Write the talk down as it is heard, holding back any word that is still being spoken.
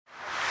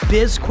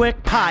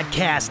BizQuick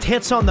podcast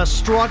hits on the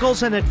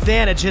struggles and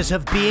advantages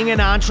of being an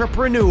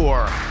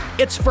entrepreneur.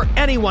 It's for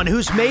anyone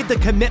who's made the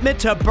commitment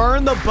to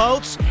burn the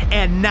boats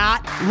and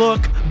not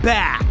look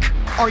back.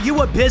 Are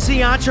you a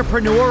busy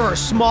entrepreneur or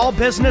small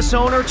business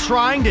owner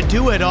trying to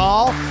do it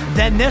all?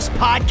 Then this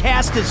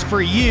podcast is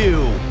for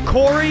you.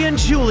 Corey and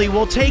Julie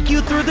will take you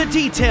through the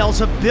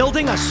details of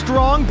building a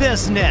strong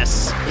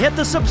business. Hit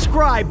the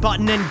subscribe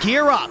button and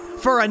gear up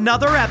for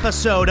another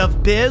episode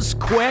of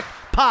BizQuick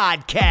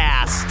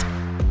Podcast.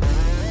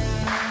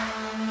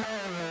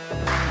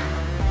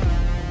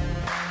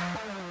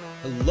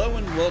 Hello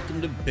and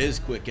welcome to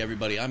BizQuick,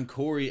 everybody. I'm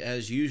Corey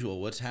as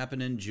usual. What's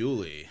happening,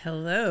 Julie?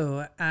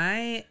 Hello.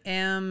 I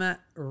am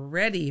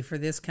ready for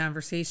this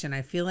conversation.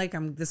 I feel like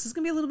this is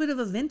going to be a little bit of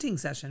a venting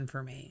session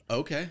for me.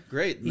 Okay,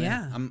 great.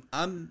 Yeah.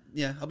 I'll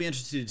be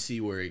interested to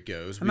see where it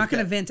goes. I'm not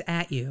going to vent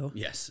at you.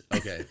 Yes.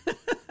 Okay.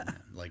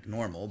 Like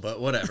normal, but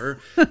whatever.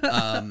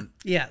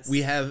 Yes.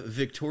 We have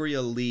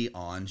Victoria Lee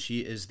on. She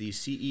is the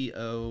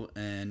CEO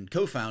and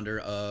co-founder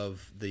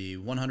of the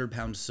 100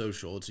 Pound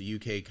Social. It's a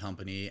UK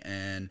company,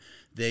 and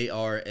they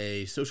are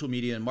a social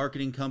media and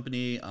marketing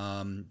company.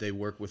 They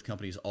work with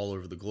companies all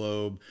over the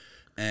globe,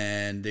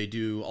 and they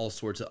do all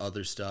sorts of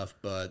other stuff,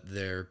 but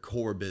their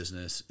core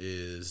business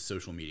is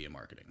social media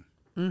marketing.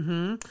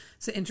 Mm-hmm.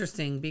 It's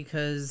interesting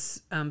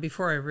because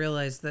before I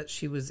realized that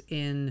she was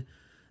in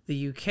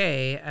the UK,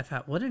 I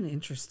thought, what an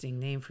interesting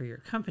name for your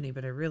company,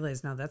 but I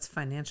realized now that's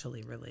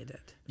financially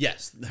related.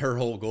 Yes, her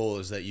whole goal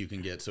is that you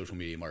can get social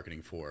media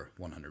marketing for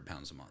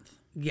 £100 a month.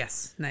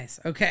 Yes, nice.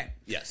 Okay.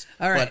 Yes.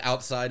 All right. But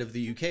outside of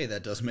the UK,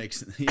 that does make,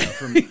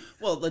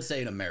 well, let's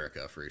say in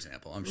America, for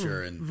example. I'm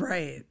sure in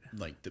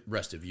like the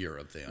rest of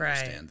Europe, they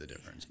understand the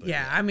difference. But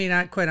yeah, I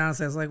mean, quite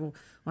honestly, I was like, well,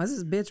 why is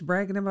this bitch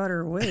bragging about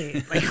her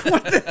weight? Like,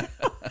 what the hell?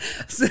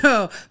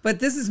 So, but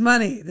this is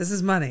money. This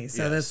is money.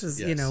 So this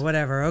is,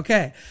 whatever.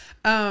 Okay.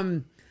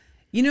 One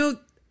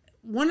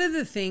of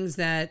the things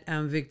that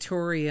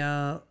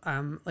Victoria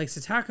likes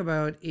to talk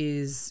about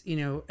is,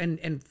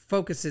 and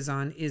focuses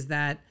on is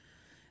that,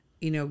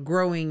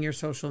 growing your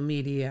social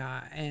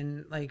media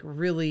and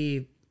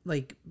really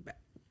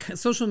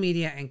social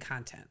media and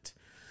content.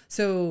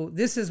 So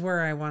this is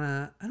where I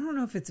don't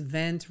know if it's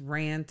vent,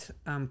 rant,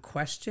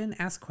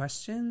 ask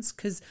questions,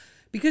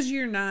 because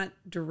you're not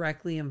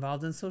directly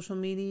involved in social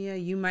media,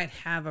 you might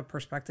have a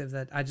perspective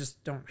that I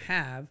just don't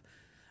have,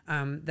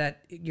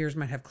 that yours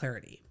might have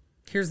clarity.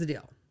 Here's the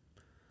deal.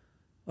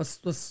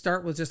 Let's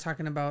start with just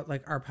talking about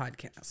our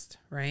podcast,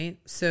 right?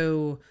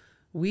 So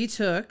we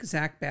took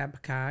Zach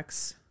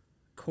Babcock's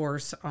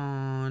course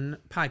on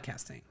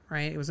podcasting,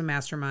 right? It was a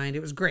mastermind. It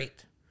was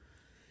great.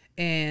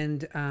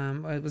 And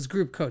it was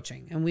group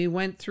coaching. And we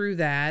went through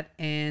that.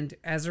 And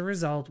as a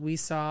result, we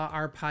saw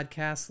our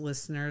podcast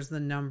listeners, the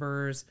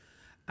numbers,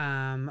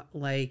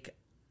 skyrocketed.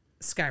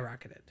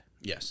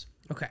 yes.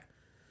 Okay.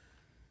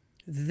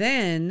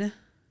 Then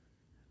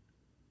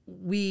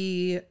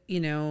we,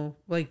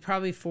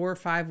 probably 4 or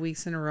 5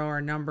 weeks in a row,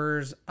 our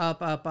numbers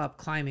up,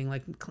 climbing,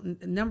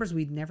 numbers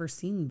we'd never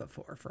seen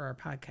before for our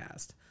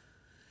podcast.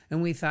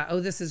 And we thought,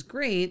 oh, this is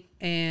great.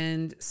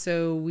 And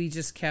so we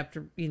just kept,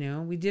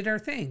 we did our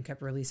thing,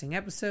 kept releasing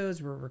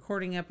episodes. We're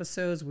recording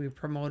episodes. We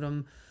promote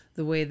them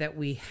the way that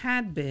we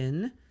had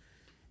been.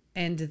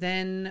 And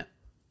then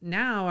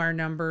now our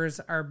numbers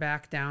are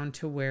back down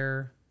to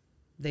where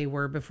they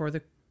were before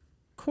the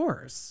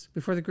course,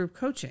 before the group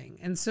coaching.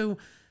 And so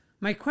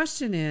my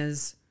question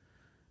is,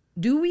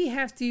 do we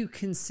have to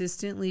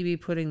consistently be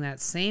putting that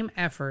same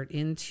effort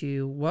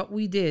into what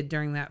we did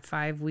during that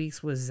 5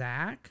 weeks with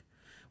Zach,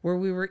 where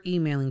we were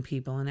emailing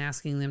people and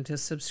asking them to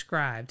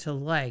subscribe, to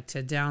like,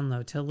 to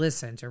download, to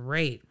listen, to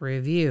rate,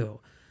 review?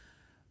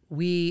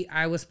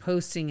 I was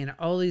posting in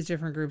all these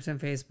different groups on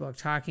Facebook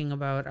talking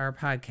about our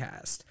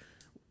podcast.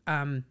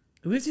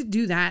 We have to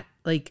do that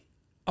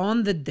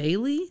on the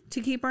daily to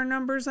keep our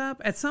numbers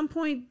up. At some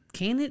point,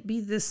 can it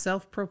be this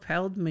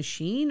self-propelled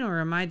machine,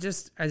 or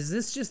is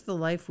this just the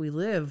life we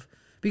live?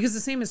 Because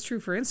the same is true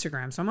for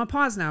Instagram. So I'm going to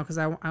pause now because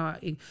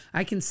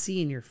I can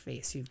see in your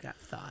face you've got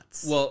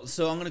thoughts. Well,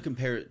 so I'm going to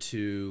compare it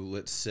to,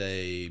 let's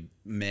say,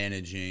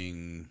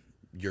 managing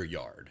your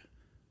yard.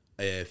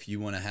 If you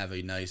want to have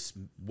a nice,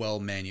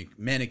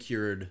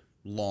 manicured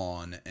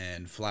lawn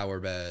and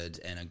flower beds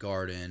and a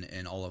garden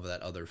and all of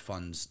that other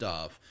fun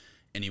stuff,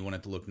 and you want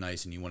it to look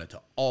nice and you want it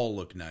to all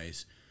look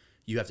nice,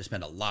 you have to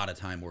spend a lot of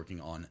time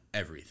working on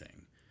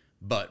everything.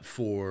 But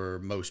for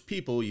most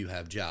people, you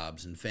have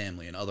jobs and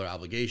family and other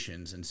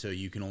obligations, and so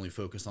you can only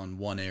focus on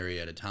one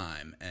area at a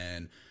time.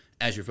 And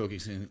as you're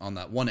focusing on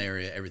that one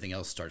area, everything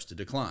else starts to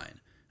decline.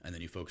 And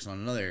then you focus on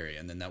another area,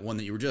 and then that one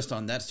that you were just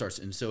on, that starts.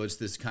 And so it's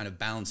this kind of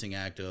balancing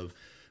act of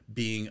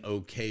being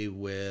okay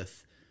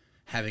with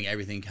having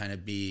everything kind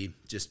of be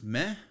just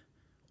meh,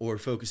 or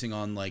focusing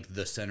on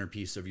the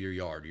centerpiece of your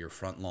yard, your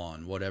front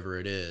lawn, whatever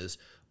it is,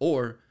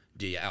 or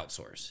do you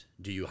outsource?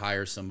 Do you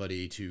hire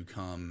somebody to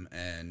come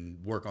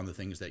and work on the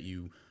things that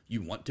you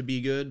want to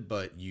be good,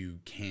 but you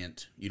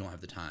don't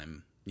have the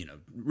time,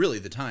 really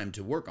the time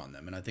to work on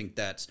them? And I think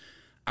that's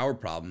our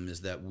problem,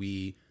 is that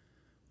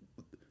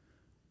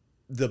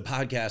the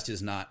podcast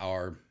is not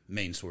our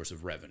main source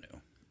of revenue.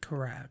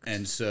 Correct.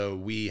 And so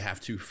we have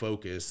to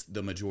focus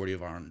the majority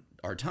of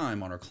our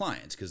time on our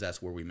clients because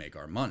that's where we make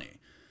our money.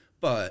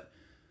 But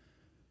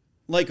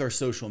like our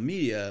social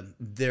media,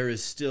 there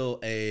is still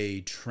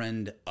a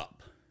trend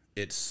up.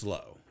 It's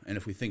slow. And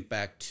if we think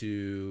back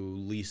to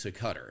Lisa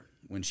Cutter,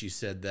 when she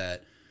said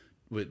that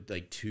with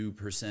like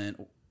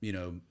 2%,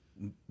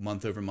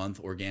 month over month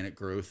organic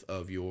growth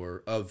of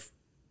your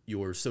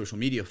social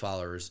media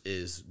followers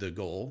is the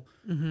goal,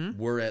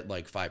 we're at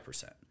like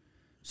 5%.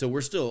 So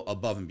we're still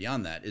above and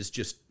beyond that. It's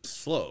just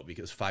slow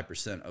because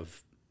 5%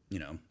 of,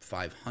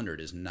 500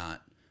 is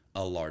not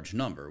a large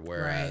number,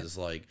 whereas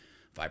like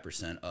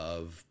 5%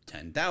 of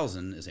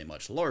 10,000 is a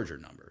much larger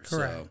number.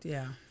 Correct.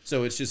 Yeah.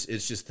 So it's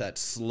just that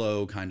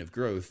slow kind of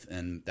growth,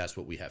 and that's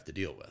what we have to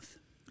deal with.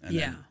 And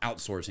then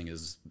outsourcing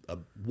is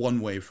one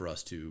way for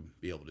us to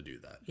be able to do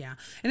that. Yeah.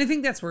 And I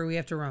think that's where we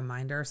have to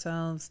remind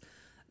ourselves,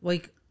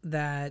 like,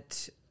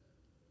 that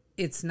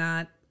it's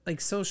not like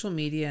social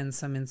media in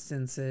some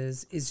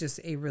instances is just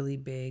a really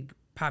big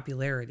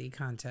popularity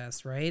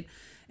contest, right?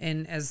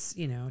 And as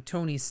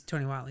Tony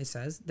Whatley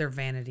says, they're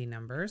vanity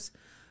numbers.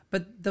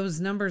 But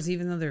those numbers,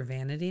 even though they're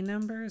vanity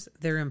numbers,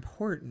 they're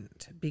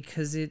important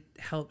because it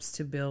helps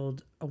to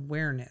build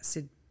awareness.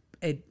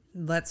 It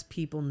lets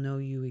people know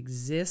you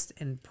exist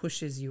and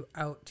pushes you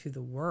out to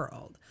the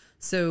world.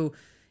 So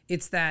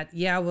it's that,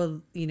 I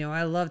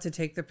love to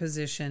take the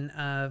position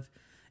of,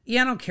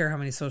 I don't care how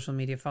many social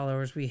media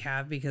followers we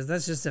have because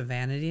that's just a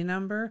vanity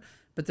number.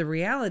 But the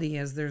reality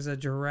is there's a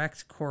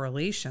direct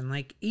correlation.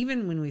 Like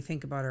even when we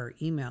think about our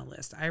email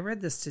list, I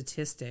read the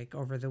statistic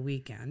over the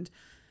weekend.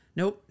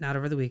 Nope, not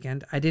over the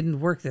weekend. I didn't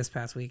work this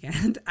past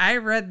weekend. I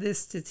read this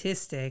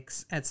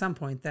statistics at some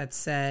point that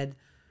said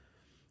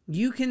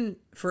you can,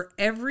 for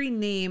every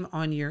name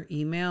on your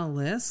email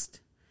list,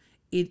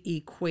 it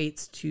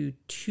equates to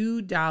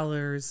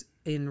 $2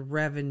 in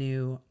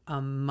revenue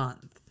a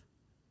month,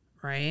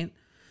 right?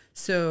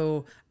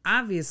 So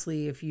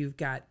obviously, if you've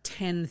got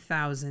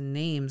 10,000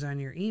 names on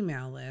your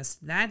email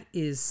list, that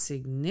is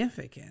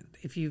significant.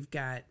 If you've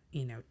got,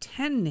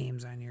 10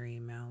 names on your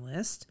email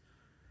list,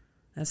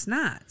 that's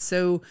not.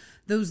 So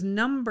those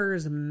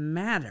numbers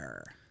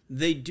matter.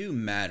 They do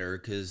matter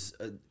because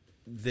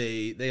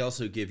they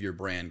also give your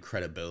brand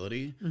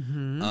credibility.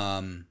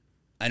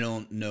 I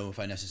don't know if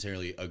I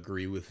necessarily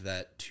agree with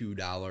that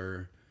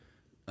 $2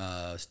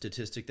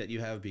 statistic that you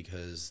have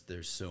because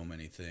there's so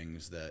many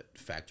things that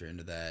factor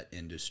into that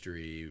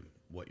industry,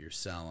 what you're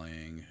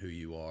selling, who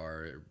you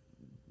are,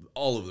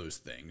 all of those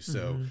things.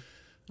 So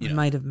I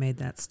might have made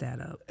that stat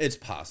up. It's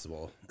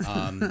possible.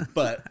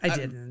 But I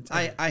didn't.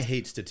 I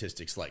hate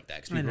statistics like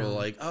that because people are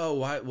like, oh,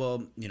 why?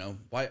 Well,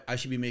 why I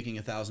should be making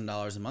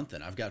 $1,000 a month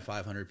then I've got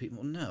 500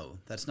 people. No,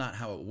 that's not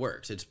how it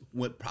works. It's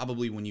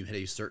probably when you hit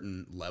a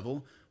certain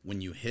level, when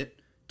you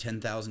hit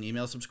 10,000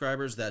 email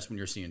subscribers, that's when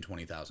you're seeing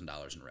 $20,000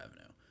 in revenue.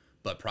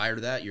 But prior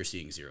to that, you're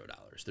seeing $0.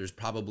 There's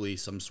probably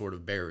some sort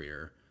of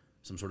barrier,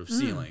 some sort of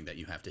ceiling that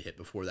you have to hit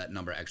before that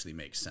number actually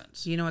makes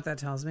sense. You know what that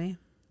tells me?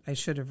 I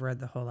should have read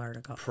the whole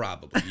article.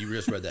 Probably. You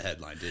just read the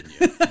headline, didn't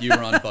you? You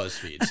were on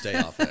BuzzFeed. Stay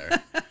off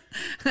there.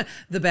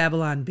 The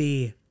Babylon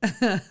Bee.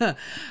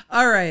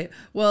 All right.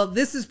 Well,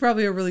 this is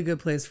probably a really good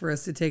place for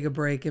us to take a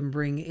break and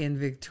bring in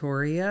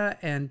Victoria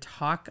and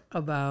talk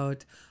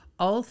about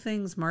all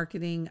things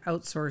marketing,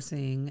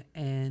 outsourcing,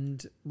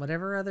 and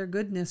whatever other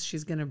goodness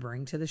she's going to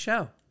bring to the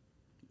show.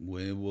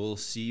 We will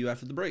see you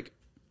after the break.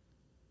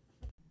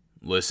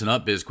 Listen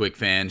up, BizQuick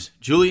fans.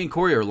 Julie and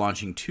Corey are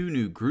launching 2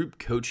 new group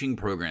coaching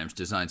programs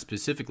designed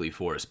specifically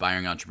for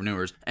aspiring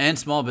entrepreneurs and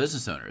small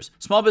business owners.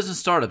 Small Business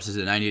Startups is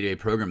a 90-day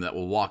program that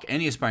will walk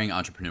any aspiring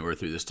entrepreneur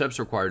through the steps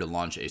required to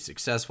launch a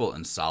successful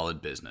and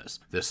solid business.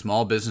 The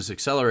Small Business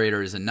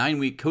Accelerator is a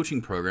 9-week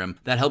coaching program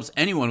that helps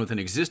anyone with an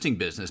existing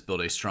business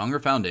build a stronger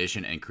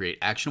foundation and create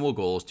actionable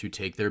goals to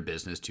take their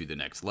business to the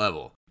next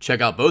level.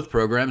 Check out both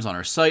programs on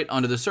our site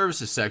under the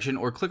services section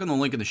or click on the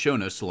link in the show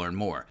notes to learn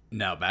more.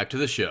 Now back to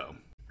the show.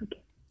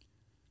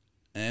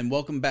 And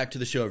welcome back to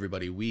the show,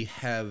 everybody. We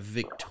have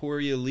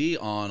Victoria Lee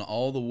on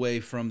all the way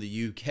from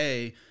the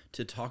UK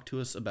to talk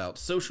to us about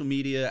social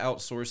media,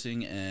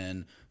 outsourcing,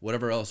 and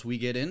whatever else we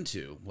get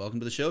into. Welcome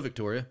to the show,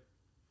 Victoria.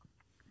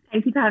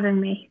 Thank you for having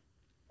me.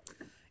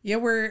 Yeah,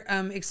 we're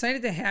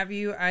excited to have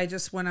you. I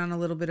just went on a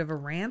little bit of a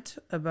rant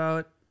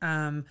about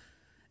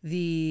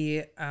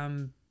the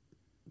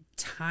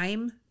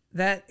time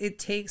that it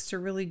takes to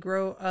really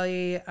grow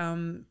a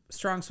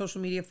strong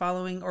social media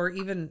following or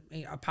even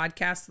a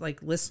podcast like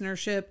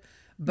listenership,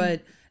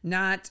 but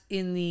not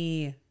in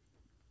the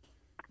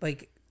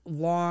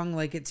long,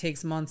 like it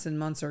takes months and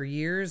months or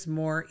years,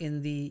 more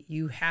in the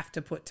you have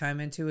to put time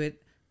into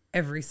it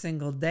every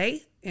single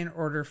day in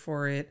order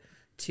for it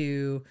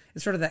to,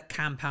 it's sort of that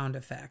compound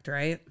effect,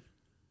 right?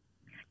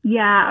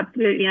 Yeah,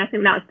 absolutely. I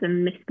think that's the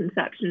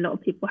misconception a lot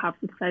of people have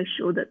with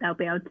social, that they'll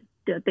be able to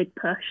do a big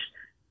push,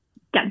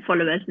 get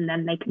followers, and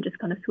then they can just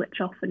kind of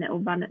switch off and it'll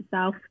run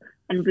itself.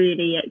 And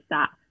really it's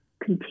that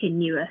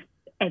continuous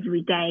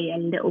every day, a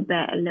little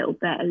bit.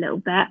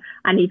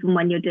 And even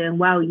when you're doing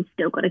well, you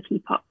still got to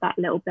keep up that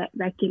little bit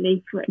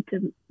regularly for it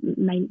to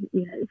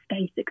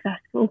stay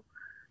successful.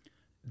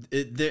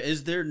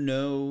 Is there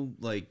no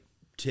like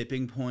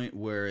tipping point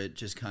where it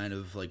just kind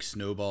of like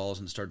snowballs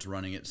and starts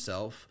running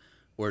itself?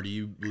 Or do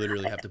you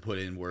literally have to put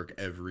in work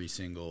every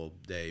single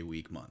day,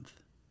 week, month?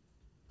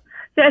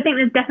 So I think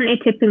there's definitely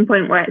a tipping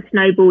point where it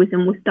snowballs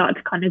and will start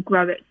to kind of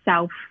grow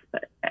itself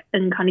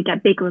and kind of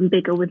get bigger and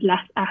bigger with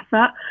less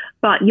effort.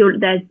 But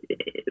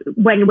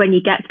when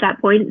you get to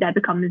that point, there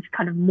becomes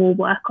kind of more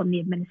work on the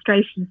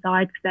administration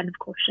side, because then of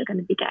course you're going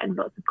to be getting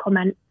lots of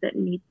comments that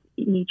need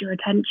your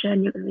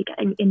attention. You're going to be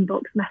getting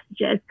inbox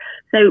messages.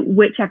 So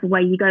whichever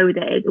way you go with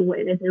it,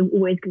 there's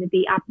always going to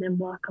be admin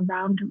work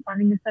around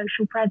running a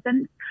social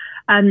presence.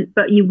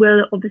 But you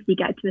will obviously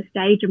get to a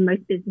stage, and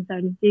most business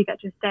owners do get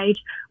to a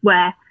stage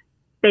where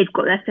they've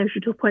got their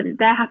social to a point that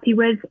they're happy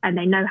with, and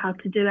they know how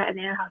to do it and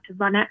they know how to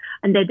run it,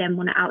 and they then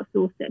want to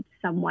outsource it to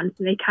someone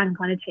so they can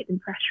kind of take the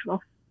pressure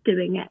off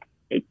doing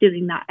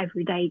that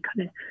everyday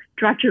kind of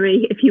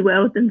drudgery, if you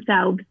will,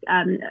 themselves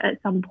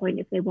at some point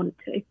if they want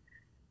to.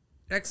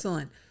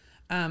 Excellent.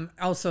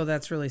 Also,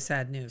 that's really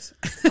sad news.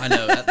 I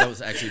know that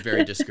was actually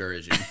very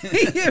discouraging.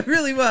 It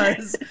really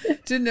was,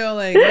 to know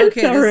like,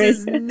 okay, Sorry. This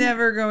is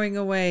never going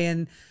away.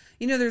 And,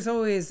 there's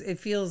always, it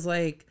feels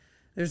like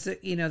there's,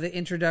 the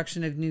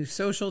introduction of new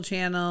social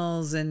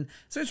channels. And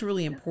so it's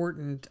really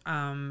important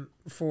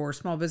for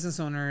small business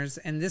owners.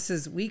 And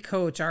we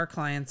coach our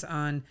clients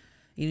on,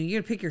 you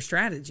got to pick your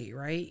strategy,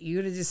 right?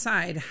 You got to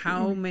decide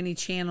how many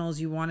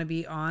channels you want to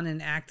be on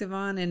and active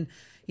on. And,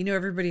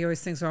 everybody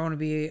always thinks, I want to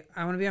be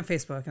on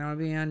Facebook, and I want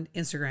to be on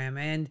Instagram,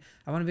 and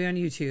I want to be on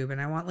YouTube,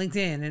 and I want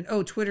LinkedIn,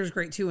 and Twitter's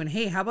great too. And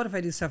hey, how about if I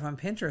do stuff on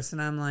Pinterest?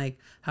 And I'm like,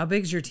 how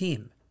big's your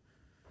team?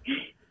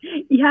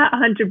 Yeah,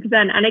 100%.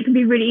 And it can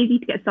be really easy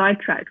to get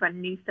sidetracked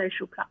when new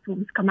social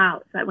platforms come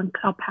out. So like when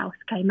Clubhouse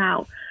came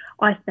out,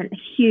 I spent a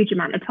huge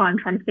amount of time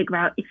trying to figure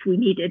out if we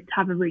needed to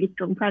have a really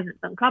strong presence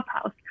on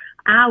Clubhouse,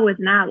 hours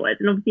and hours.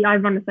 And obviously I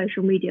run a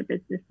social media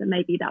business, so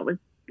maybe that was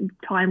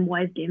time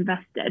wisely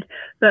invested.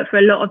 But for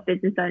a lot of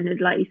business owners,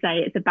 like you say,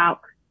 it's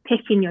about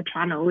picking your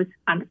channels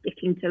and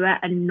sticking to it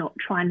and not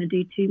trying to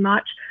do too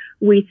much.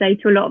 We say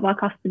to a lot of our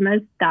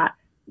customers that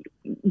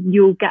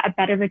you'll get a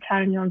better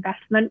return on your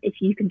investment if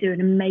you can do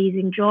an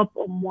amazing job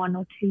on 1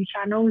 or 2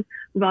 channels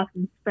rather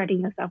than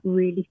spreading yourself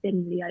really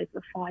thinly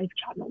over 5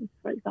 channels,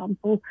 for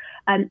example.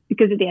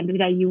 Because at the end of the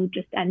day, you will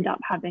just end up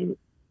having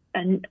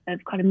a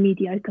kind of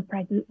mediocre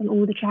presence on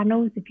all the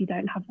channels if you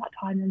don't have that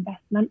time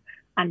investment.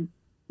 And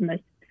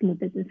most small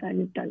business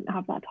owners don't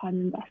have that time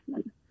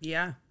investment.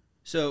 Yeah.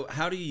 So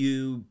how do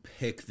you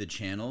pick the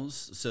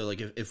channels? So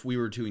like if we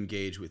were to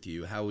engage with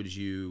you, how would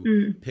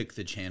you pick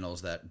the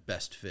channels that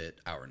best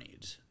fit our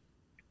needs?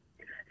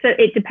 So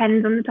it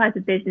depends on the type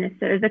of business.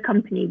 So as a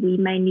company, we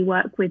mainly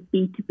work with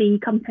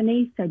B2B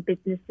companies, so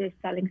businesses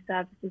selling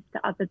services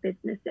to other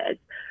businesses.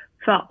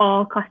 For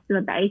our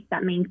customer base,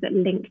 that means that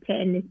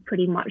LinkedIn is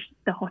pretty much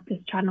the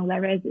hottest channel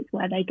there is. It's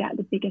where they get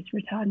the biggest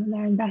return on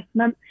their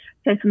investment.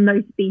 So for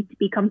most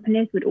B2B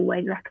companies, we'd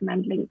always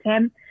recommend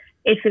LinkedIn.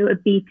 If it were a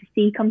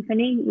B2C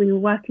company we were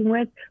working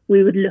with,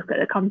 we would look at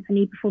the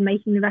company before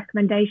making the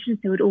recommendation.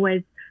 So it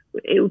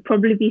would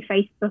probably be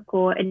Facebook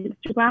or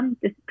Instagram,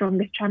 the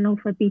strongest channel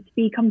for a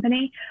B2B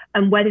company.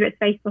 And whether it's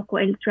Facebook or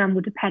Instagram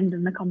will depend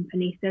on the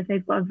company. So if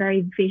they've got a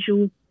very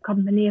visual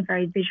company, a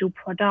very visual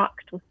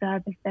product or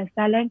service they're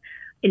selling,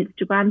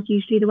 Instagram's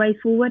usually the way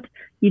forward.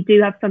 You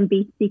do have some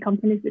B2C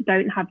companies that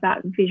don't have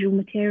that visual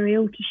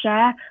material to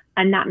share.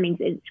 And that means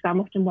Instagram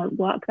often won't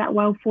work that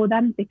well for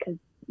them because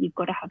you've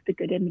got to have the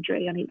good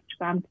imagery on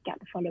Instagram to get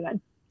the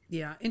following.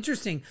 Yeah,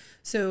 interesting.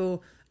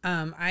 So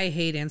I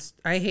hate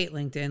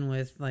LinkedIn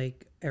with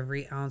like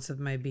every ounce of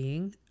my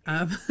being.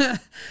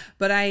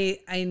 But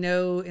I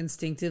know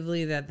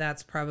instinctively that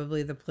that's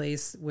probably the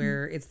place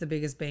where it's the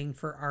biggest bang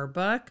for our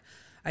buck.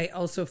 I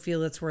also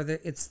feel it's where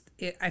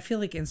I feel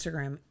like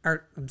Instagram,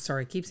 or I'm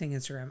sorry, I keep saying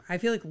Instagram. I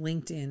feel like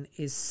LinkedIn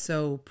is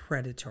so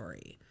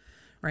predatory,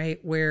 right?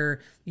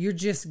 Where you're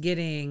just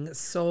getting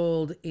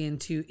sold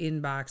into your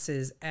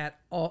inbox at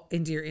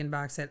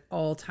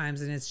all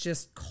times. And it's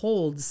just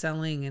cold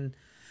selling. And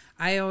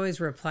I always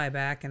reply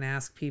back and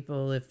ask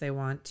people if they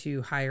want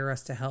to hire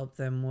us to help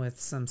them with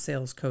some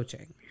sales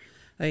coaching.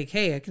 Like,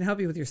 hey, I can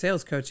help you with your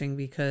sales coaching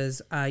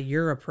because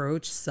your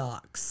approach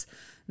sucks.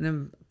 And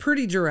I'm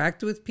pretty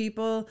direct with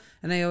people.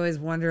 And I always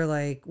wonder,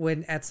 like,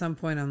 when at some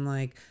point I'm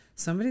like,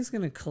 somebody's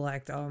going to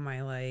collect all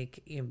my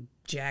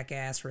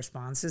jackass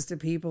responses to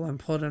people and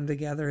put them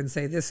together and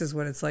say, this is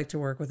what it's like to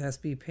work with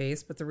SB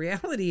Pace. But the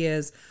reality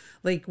is,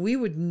 like, we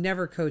would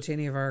never coach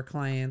any of our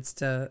clients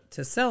to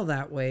sell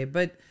that way.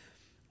 But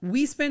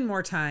we spend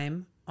more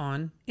time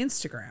on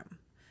Instagram.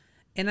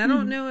 And I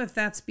don't know if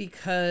that's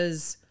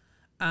because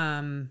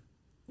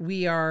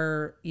we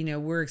are,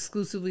 we're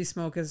exclusively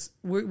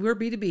we're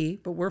B2B,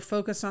 but we're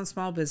focused on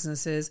small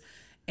businesses.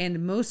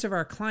 And most of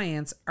our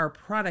clients are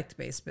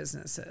product-based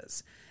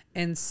businesses.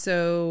 And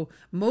so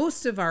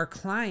most of our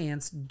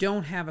clients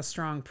don't have a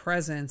strong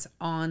presence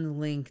on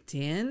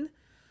LinkedIn.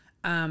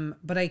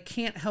 But I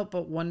can't help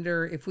but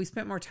wonder if we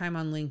spent more time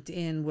on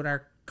LinkedIn, would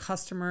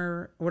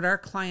our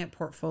client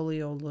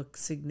portfolio look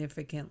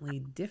significantly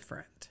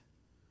different?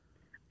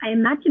 I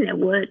imagine it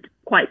would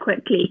quite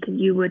quickly, because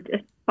you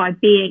would, by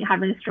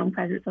having a strong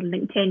presence on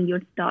LinkedIn,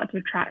 you'd start to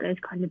attract those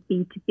kind of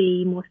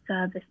B2B, more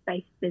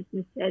service-based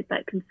businesses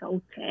like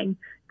consulting,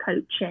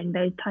 coaching,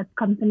 those type of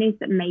companies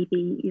that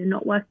maybe you're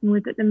not working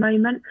with at the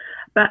moment.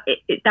 But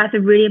that's a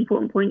really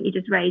important point you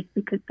just raised,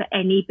 because for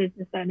any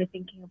business owner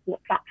thinking of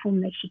what platform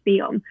they should be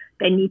on,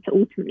 they need to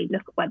ultimately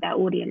look at where their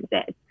audience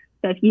is.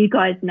 So if you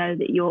guys know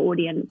that your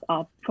audience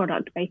are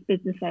product-based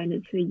business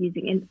owners who are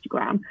using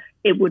Instagram,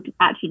 it would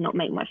actually not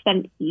make much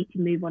sense for you to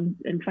move on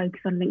and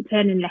focus on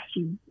LinkedIn unless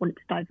you want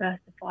to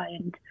diversify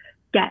and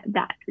get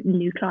that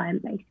new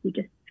client base we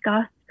just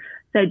discussed.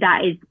 So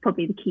that is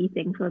probably the key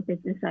thing for a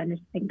business owner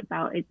to think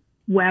about, is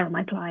where are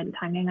my clients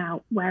hanging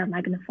out? Where am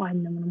I going to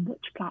find them, and on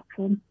which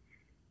platform?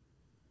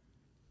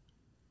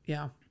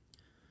 Yeah.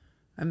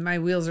 And my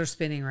wheels are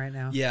spinning right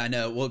now. Yeah, I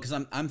know. Well, because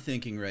I'm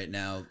thinking right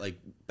now, like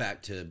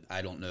back to,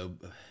 I don't know,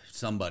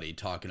 somebody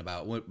talking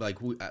about like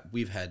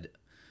we've had,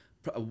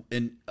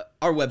 and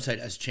our website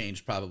has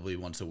changed probably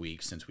once a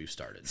week since we've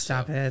started.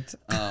 Stop it.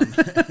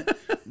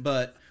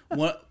 But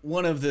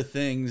one of the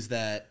things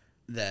that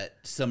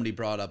somebody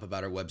brought up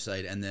about our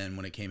website, and then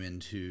when it came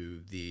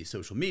into the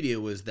social media,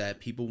 was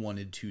that people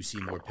wanted to see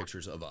more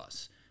pictures of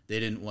us. They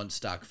didn't want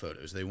stock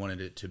photos. They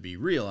wanted it to be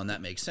real, and that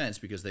makes sense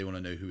because they want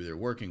to know who they're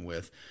working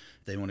with.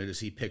 They wanted to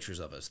see pictures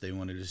of us. They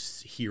wanted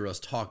to hear us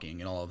talking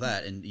and all of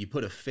that. And you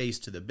put a face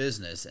to the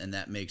business, and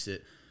that makes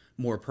it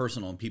more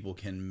personal, and people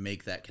can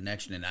make that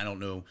connection. And I don't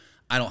know,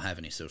 I don't have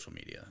any social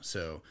media,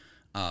 so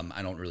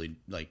I don't really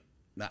like.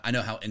 I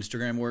know how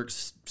Instagram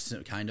works,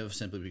 kind of,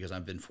 simply because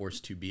I've been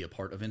forced to be a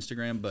part of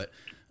Instagram. But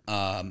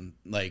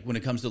like when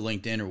it comes to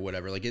LinkedIn or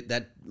whatever, like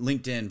that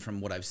LinkedIn,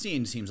 from what I've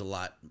seen, seems a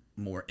lot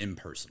more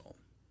impersonal.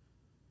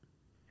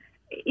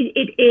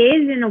 It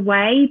is in a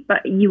way,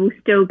 but you will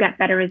still get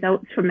better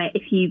results from it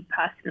if you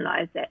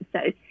personalize it. So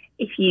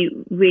if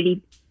you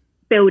really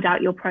build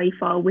out your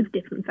profile with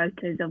different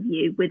photos of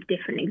you, with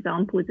different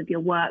examples of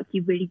your work,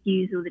 you really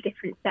use all the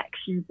different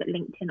sections that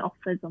LinkedIn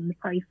offers on the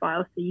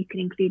profile. So you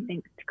can include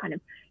links to kind of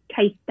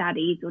case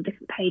studies or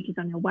different pages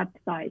on your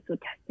websites or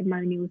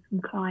testimonials from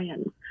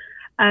clients.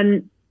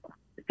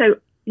 So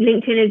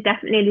LinkedIn is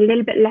definitely a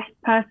little bit less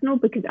personal,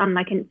 because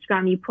unlike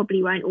Instagram, you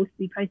probably won't also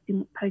be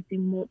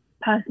posting more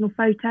personal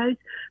photos.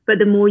 But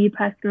the more you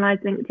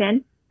personalize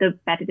LinkedIn, the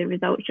better the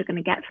results you're going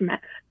to get from it.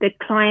 The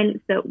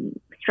clients that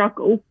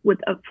struggle with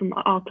from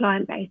our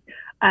client base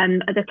are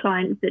the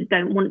clients that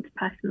don't want to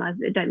personalize,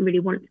 that don't really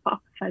want to put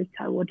up a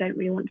photo, or don't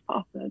really want to put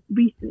up a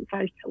recent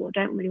photo, or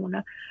don't really want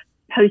to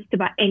post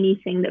about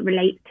anything that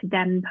relates to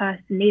them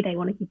personally. They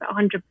want to keep it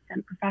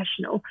 100%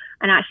 professional,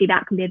 and actually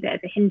that can be a bit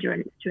of a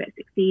hindrance to it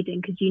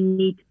succeeding, because you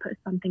need to put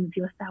something of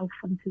yourself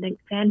onto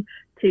LinkedIn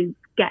to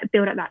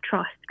build up that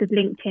trust. Because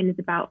LinkedIn is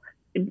about,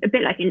 a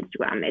bit like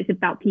Instagram, it's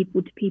about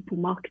people to people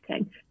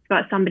marketing. It's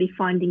about somebody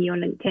finding you on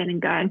LinkedIn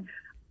and going,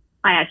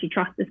 I actually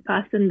trust this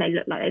person, they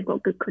look like they've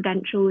got good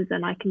credentials,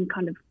 and I can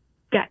kind of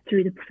get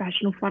through the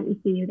professional front and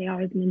see who they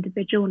are as an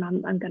individual, and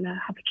I'm going to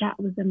have a chat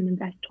with them and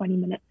invest 20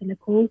 minutes in a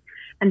call.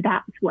 And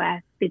that's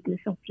where business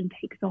often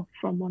takes off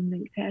from on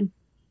LinkedIn.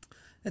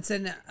 That's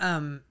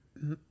an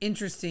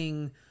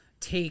interesting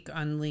take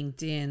on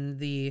LinkedIn,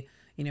 the,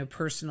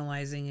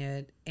 personalizing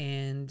it,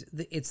 and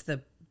it's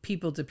the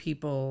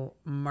people-to-people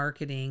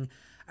marketing.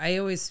 I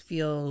always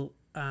feel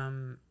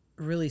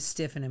really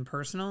stiff and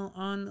impersonal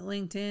on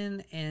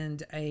LinkedIn,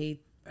 and I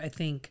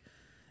think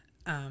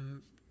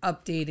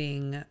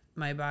updating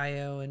my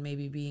bio and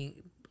maybe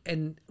being,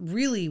 and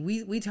really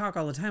we talk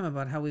all the time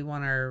about how we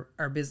want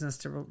our business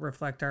to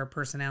reflect our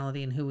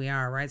personality and who we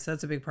are, right? So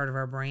that's a big part of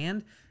our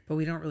brand, but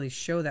we don't really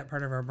show that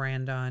part of our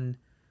brand on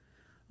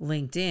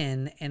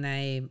LinkedIn, and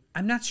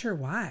I'm not sure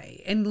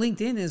why. And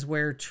LinkedIn is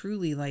where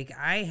truly, like,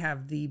 I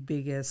have the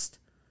biggest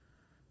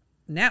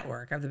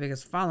network, I have the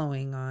biggest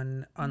following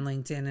on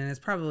LinkedIn, and it's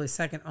probably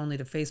second only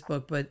to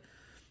Facebook. But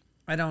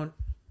I don't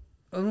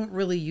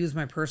really use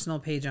my personal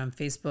page on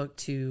Facebook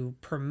to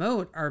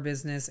promote our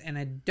business,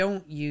 and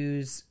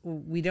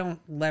we don't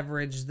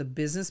leverage the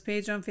business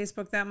page on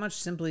Facebook that much,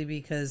 simply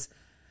because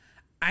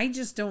I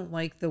just don't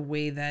like the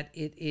way that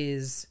it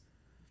is.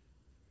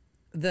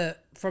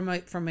 From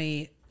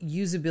a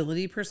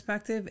usability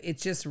perspective,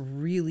 it's just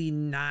really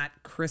not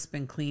crisp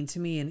and clean to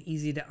me and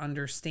easy to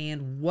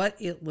understand what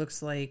it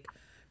looks like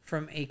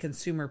from a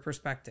consumer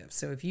perspective.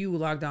 So if you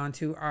logged on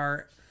to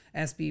our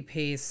SB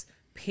Pace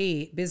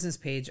business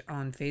page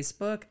on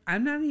Facebook,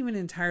 I'm not even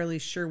entirely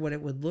sure what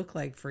it would look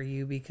like for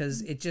you,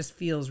 because it just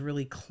feels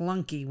really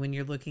clunky when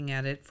you're looking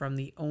at it from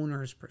the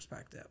owner's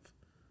perspective.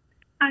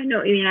 I know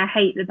what you mean. I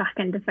hate the back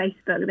end of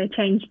Facebook. They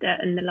changed it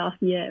in the last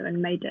year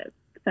and made it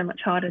so much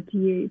harder to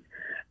use.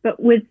 But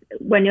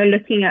when you're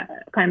looking at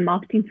kind of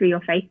marketing through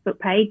your Facebook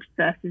page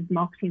versus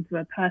marketing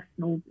through a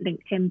personal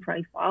LinkedIn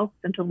profile,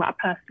 so I'm talking about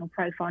a personal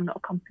profile, not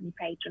a company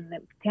page on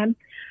LinkedIn,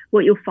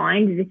 what you'll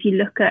find is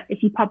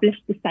if you publish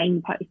the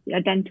same post, the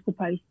identical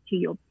post to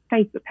your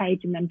Facebook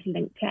page and then to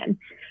LinkedIn,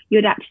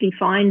 you'd actually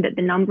find that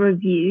the number of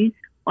views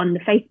on the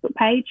Facebook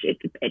page, it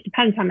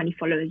depends how many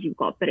followers you've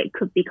got, but it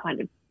could be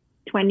kind of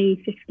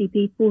 20, 50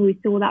 people who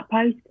saw that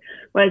post.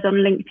 Whereas on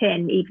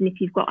LinkedIn, even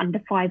if you've got under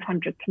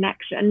 500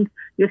 connections,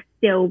 you're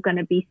still going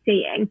to be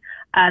seeing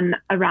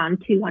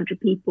around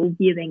 200 people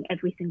viewing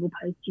every single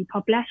post you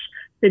publish.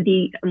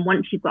 And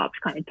once you've got up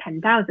to kind of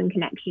 10,000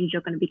 connections,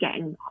 you're going to be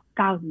getting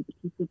thousands of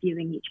people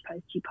viewing each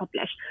post you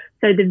publish.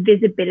 So the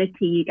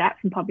visibility you get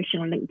from publishing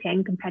on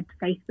LinkedIn compared to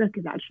Facebook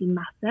is actually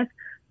massive.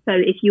 So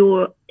if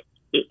you're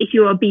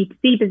a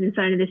B2C business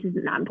owner, this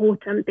isn't that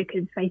important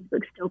because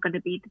Facebook's still going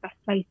to be the best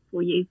place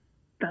for you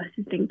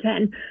versus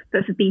LinkedIn.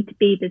 But for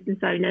B2B business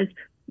owners,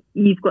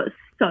 you've got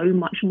so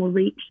much more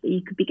reach that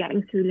you could be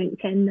getting through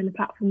LinkedIn than a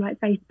platform like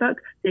Facebook.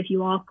 So if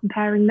you are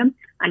comparing them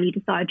and you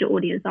decide your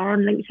audience are on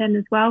LinkedIn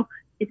as well,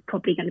 it's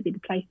probably going to be the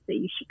place that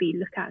you should be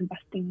looking at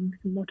investing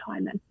some more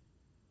time in.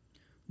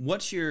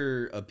 What's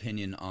your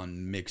opinion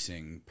on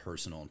mixing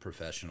personal and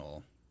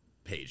professional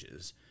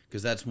pages?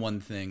 Because that's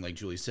one thing, like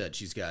Julie said,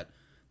 she's got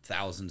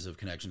thousands of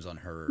connections on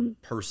her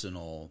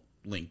personal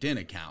LinkedIn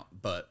account,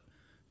 but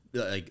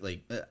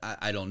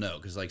I don't know,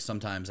 because like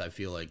sometimes I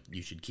feel like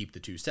you should keep the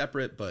two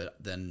separate, but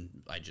then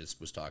I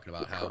just was talking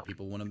about how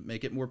people want to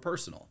make it more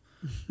personal.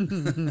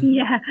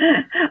 Yeah,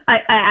 I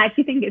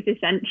actually think it's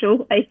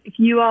essential. If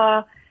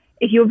you're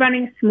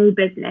running a small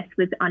business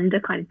with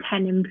under kind of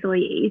 10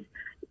 employees,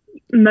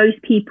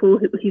 most people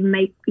who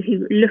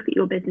look at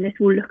your business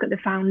will look at the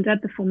founder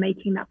before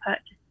making that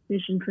purchase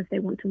decision for if they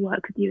want to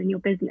work with you in your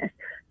business.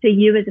 So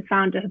you as a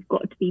founder have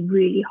got to be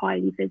really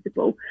highly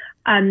visible,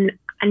 and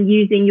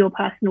using your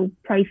personal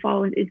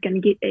profile is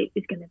going to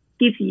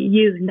give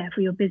you and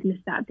therefore your business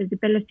that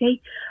visibility.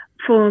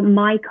 For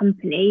my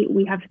company,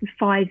 we have the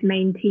 5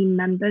 main team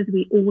members.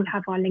 We all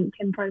have our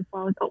LinkedIn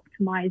profiles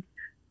optimized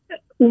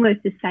almost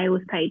as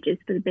sales pages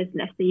for the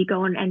business. So you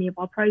go on any of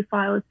our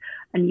profiles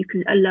and you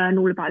can learn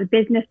all about the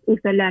business,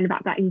 also learn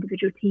about that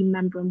individual team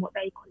member and what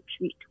they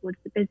contribute towards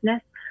the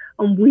business.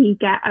 And we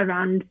get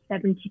around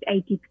 70 to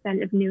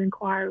 80% of new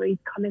inquiries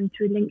come in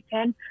through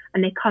LinkedIn,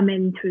 and they come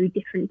in through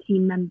different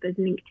team members'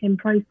 LinkedIn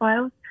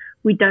profiles.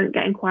 We don't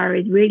get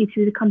inquiries really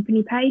through the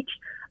company page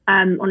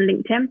on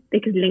LinkedIn,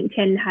 because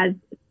LinkedIn has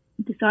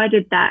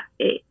decided that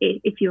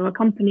if you're a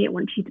company, it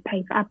wants you to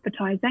pay for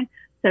advertising.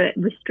 So it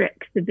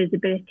restricts the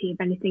visibility of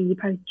anything you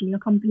post on your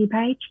company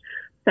page.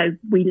 So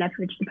we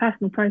leverage the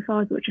personal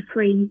profiles, which are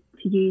free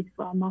to use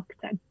for our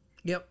marketing.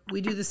 Yep,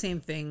 we do the same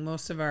thing.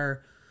 Most of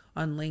our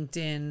on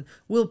LinkedIn,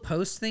 we'll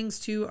post things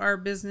to our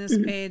business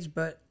page,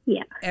 but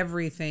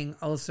everything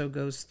also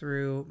goes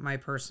through my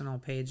personal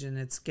page, and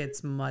it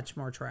gets much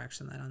more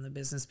traction than on the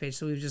business page.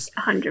 So we've just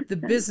 100%. The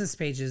business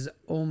page is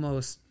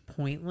almost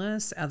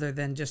pointless other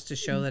than just to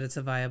show that it's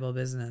a viable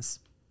business.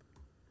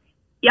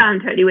 Yeah,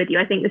 I'm totally with you.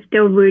 I think it's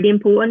still really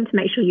important to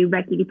make sure you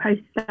regularly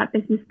post that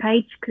business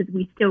page, because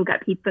we still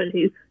get people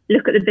who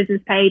look at the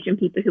business page and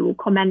people who will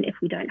comment if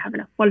we don't have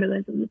enough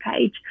followers on the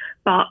page.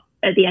 But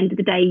at the end of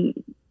the day,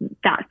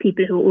 that's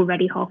people who are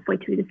already halfway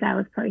through the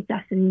sales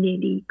process and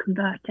nearly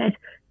converted.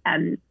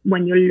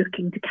 When you're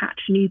looking to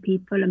catch new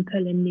people and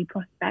pull in new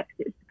prospects,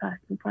 it's the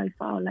personal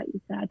profile, like you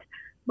said,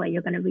 where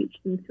you're going to reach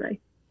them through.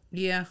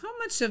 Yeah. How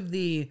much of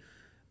the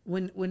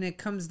when it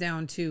comes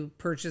down to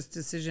purchase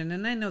decision,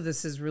 and I know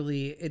this is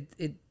really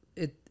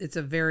it's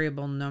a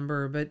variable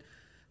number, but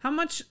how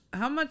much of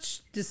the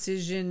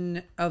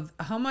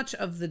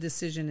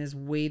decision is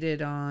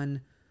weighted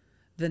on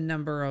the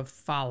number of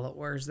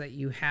followers that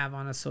you have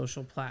on a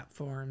social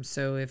platform?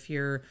 So if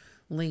you're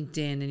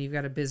LinkedIn and you've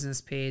got a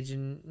business page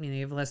and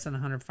you have less than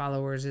 100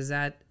 followers, is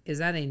that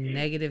a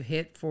negative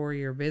hit for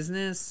your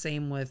business?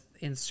 Same with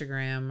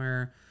Instagram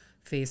or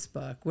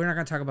Facebook. We're not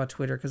going to talk about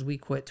Twitter because we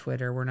quit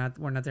Twitter. We're not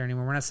there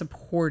anymore. We're not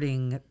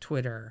supporting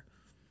Twitter.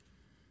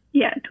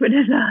 Yeah,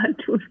 Twitter's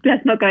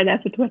let's not go there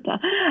for Twitter.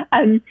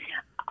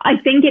 I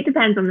think it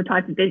depends on the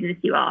type of business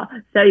you are.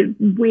 So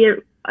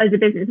as a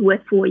business,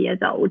 we're 4 years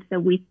old. So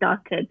we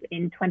started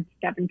in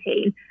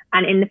 2017.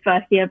 And in the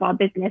first year of our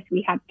business,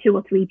 we had 2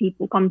 or 3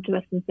 people come to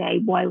us and say,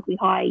 why would we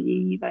hire you?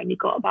 You've only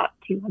got about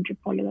 200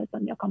 followers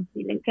on your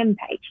company LinkedIn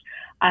page.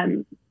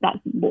 That's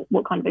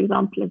what kind of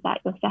example is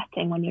that you're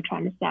setting when you're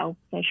trying to sell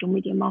social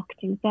media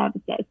marketing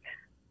services?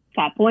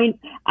 Fair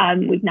point.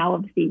 We've now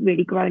obviously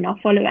really grown our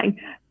following,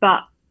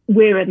 but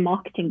we're a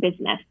marketing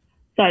business.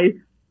 So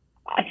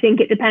I think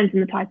it depends on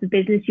the type of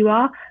business you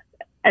are,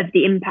 of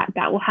the impact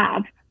that will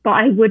have. But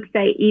I would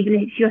say, even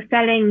if you're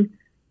selling,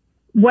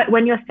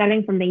 when you're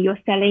selling something, you're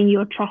selling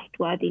your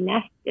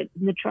trustworthiness,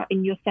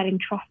 and you're selling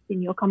trust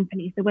in your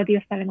company. So whether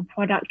you're selling a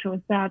product or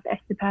a service,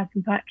 the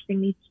person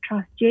purchasing needs to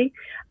trust you.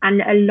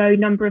 And a low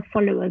number of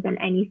followers on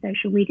any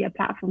social media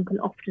platform can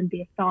often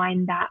be a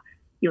sign that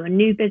you're a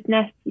new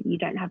business, you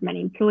don't have many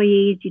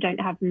employees, you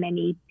don't have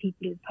many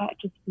people who've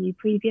purchased from you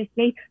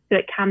previously. So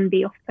it can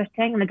be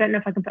off-putting. And I don't know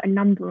if I can put a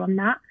number on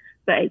that,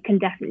 but it can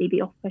definitely be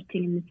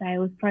off-putting in the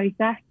sales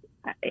process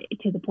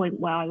to the point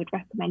where I would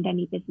recommend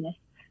any business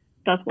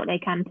does what they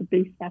can to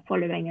boost their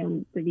following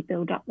and really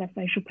build up their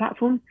social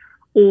platforms,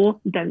 or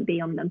don't be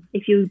on them.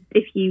 If you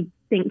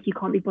think you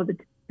can't be bothered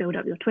to build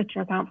up your Twitter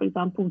account, for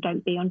example,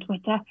 don't be on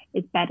Twitter.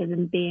 It's better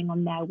than being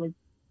on there with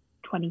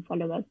 20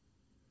 followers.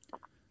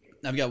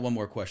 I've got one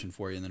more question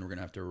for you, and then we're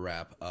gonna have to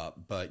wrap up.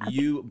 But okay.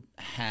 You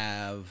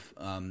have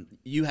a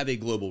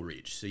global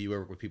reach, so you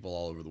work with people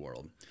all over the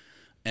world,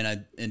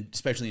 and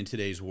especially in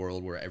today's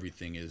world where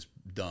everything is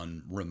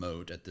done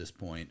remote at this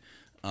point.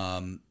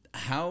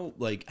 How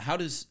do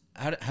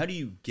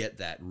you get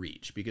that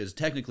reach? Because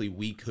technically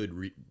we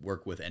could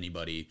work with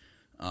anybody,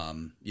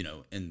 in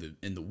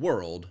the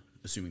world,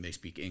 assuming they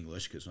speak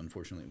English, because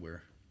unfortunately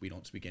we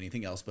don't speak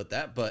anything else but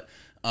that. But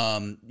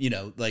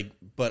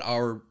but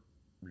our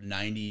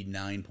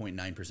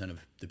 99.9% of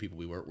the people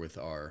we work with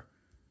are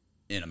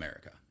in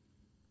America.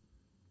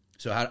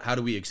 So how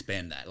do we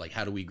expand that? Like,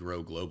 how do we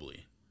grow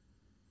globally?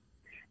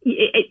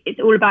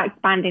 It's all about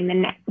expanding the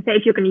net. So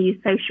if you're going to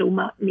use social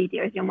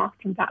media as your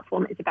marketing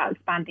platform, it's about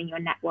expanding your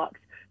networks.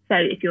 So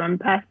if you're on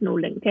personal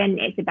LinkedIn,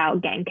 it's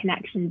about getting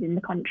connections in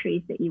the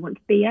countries that you want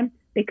to be in,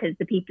 because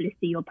the people who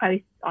see your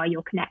posts are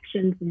your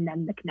connections, and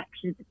then the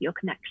connections of your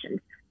connections.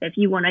 So if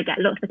you want to get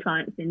lots of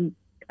clients in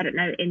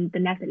the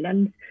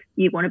Netherlands,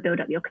 you want to build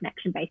up your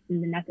connection base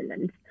in the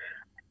Netherlands.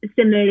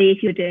 Similarly,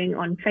 if you're doing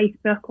on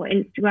Facebook or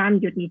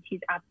Instagram, you'd need to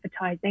use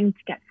advertising to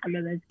get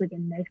followers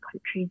within those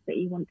countries that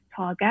you want to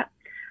target.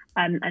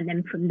 And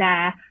then from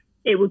there,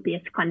 it would be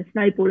a kind of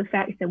snowball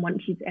effect. So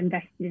once you've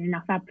invested in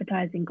enough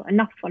advertising, got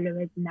enough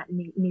followers in that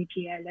new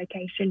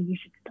geolocation, you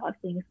should start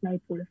seeing a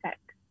snowball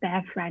effect.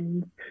 Their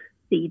friends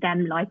see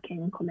them liking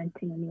and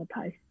commenting on your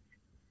posts.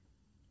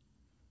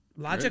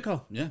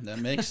 Logical. Yeah, that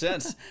makes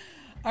sense.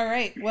 All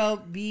right. Well,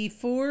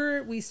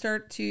 before we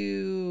start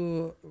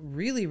to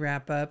really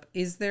wrap up,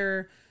 is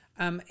there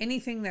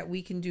anything that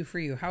we can do for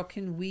you? How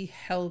can we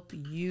help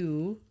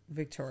you,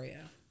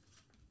 Victoria?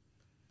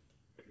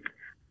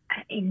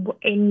 In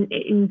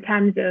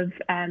terms of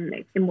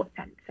in what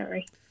sense?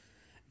 Sorry.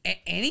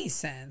 Any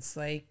sense.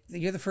 Like,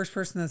 you're the first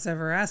person that's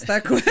ever asked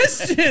that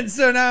question.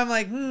 So now I'm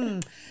like,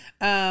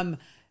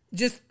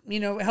 just,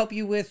 help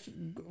you with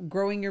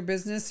growing your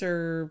business,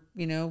 or,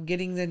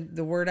 getting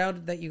the word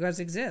out that you guys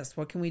exist.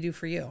 What can we do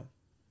for you?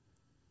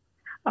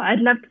 Well, I'd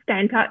love to stay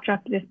in touch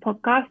after this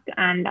podcast,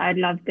 and I'd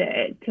love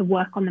to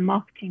work on the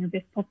marketing of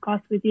this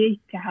podcast with you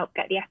to help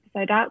get the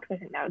episode out, because I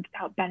think that would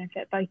help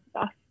benefit both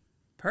of us.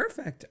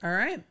 Perfect. All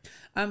right.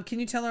 Can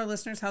you tell our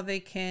listeners how they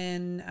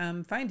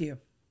can find you?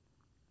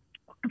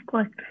 Of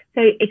course.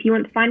 So if you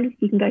want to find us,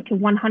 you can go to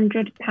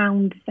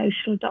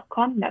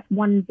 100poundsocial.com. That's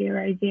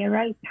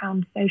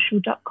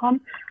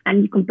 100poundsocial.com.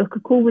 And you can book a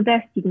call with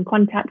us. You can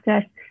contact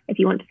us if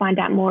you want to find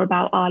out more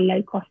about our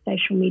low-cost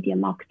social media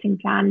marketing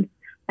plans.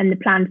 And the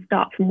plans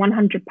start from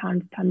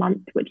 £100 per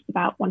month, which is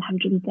about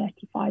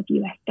 $135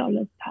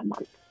 per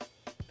month.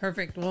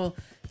 Perfect. Well,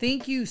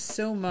 thank you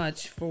so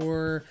much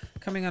for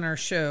coming on our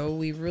show.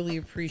 We really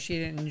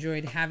appreciate it and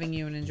enjoyed having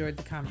you and enjoyed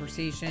the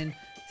conversation.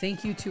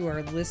 Thank you to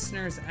our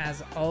listeners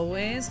as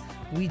always.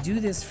 We do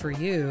this for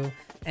you,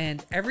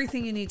 and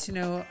everything you need to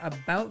know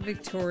about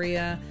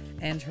Victoria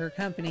and her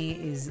company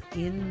is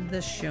in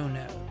the show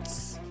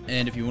notes.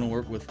 And if you want to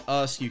work with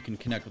us, you can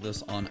connect with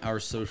us on our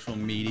social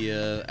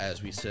media.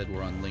 As we said,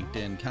 we're on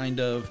LinkedIn,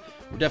 kind of.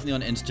 We're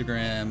definitely on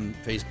Instagram,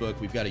 Facebook.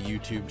 We've got a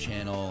YouTube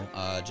channel.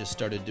 Just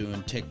started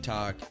doing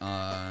TikTok,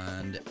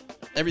 and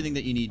everything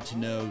that you need to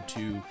know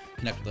to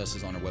connect with us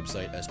is on our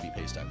website,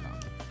 sbpace.com.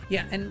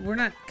 Yeah, and we're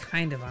not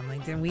kind of on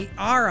LinkedIn. We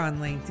are on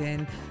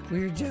LinkedIn.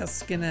 We're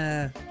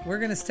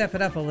gonna step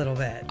it up a little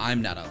bit. I'm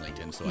not on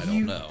LinkedIn, so I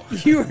don't know.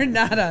 You are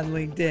not on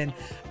LinkedIn.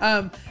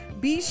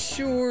 Be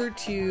sure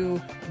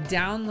to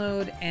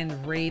download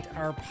and rate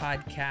our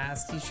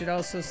podcast. You should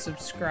also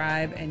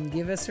subscribe and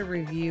give us a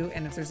review.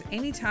 And if there's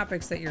any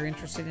topics that you're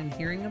interested in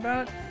hearing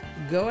about,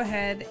 go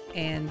ahead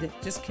and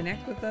just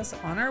connect with us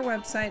on our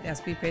website,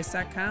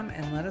 sbpace.com,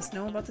 and let us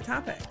know about the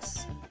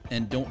topics.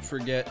 And don't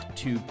forget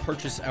to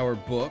purchase our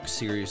book,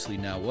 Seriously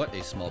Now What?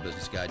 A Small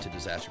Business Guide to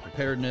Disaster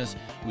Preparedness.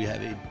 We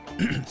have a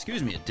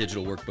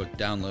digital workbook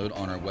download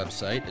on our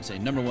website. It's a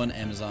 #1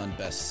 Amazon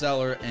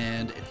bestseller,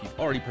 and if you've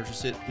already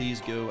purchased it,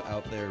 please go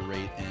out there,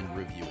 rate, and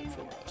review it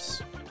for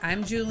us.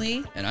 I'm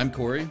Julie. And I'm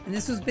Corey. And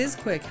this was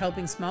BizQuick,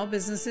 helping small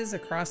businesses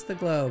across the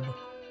globe.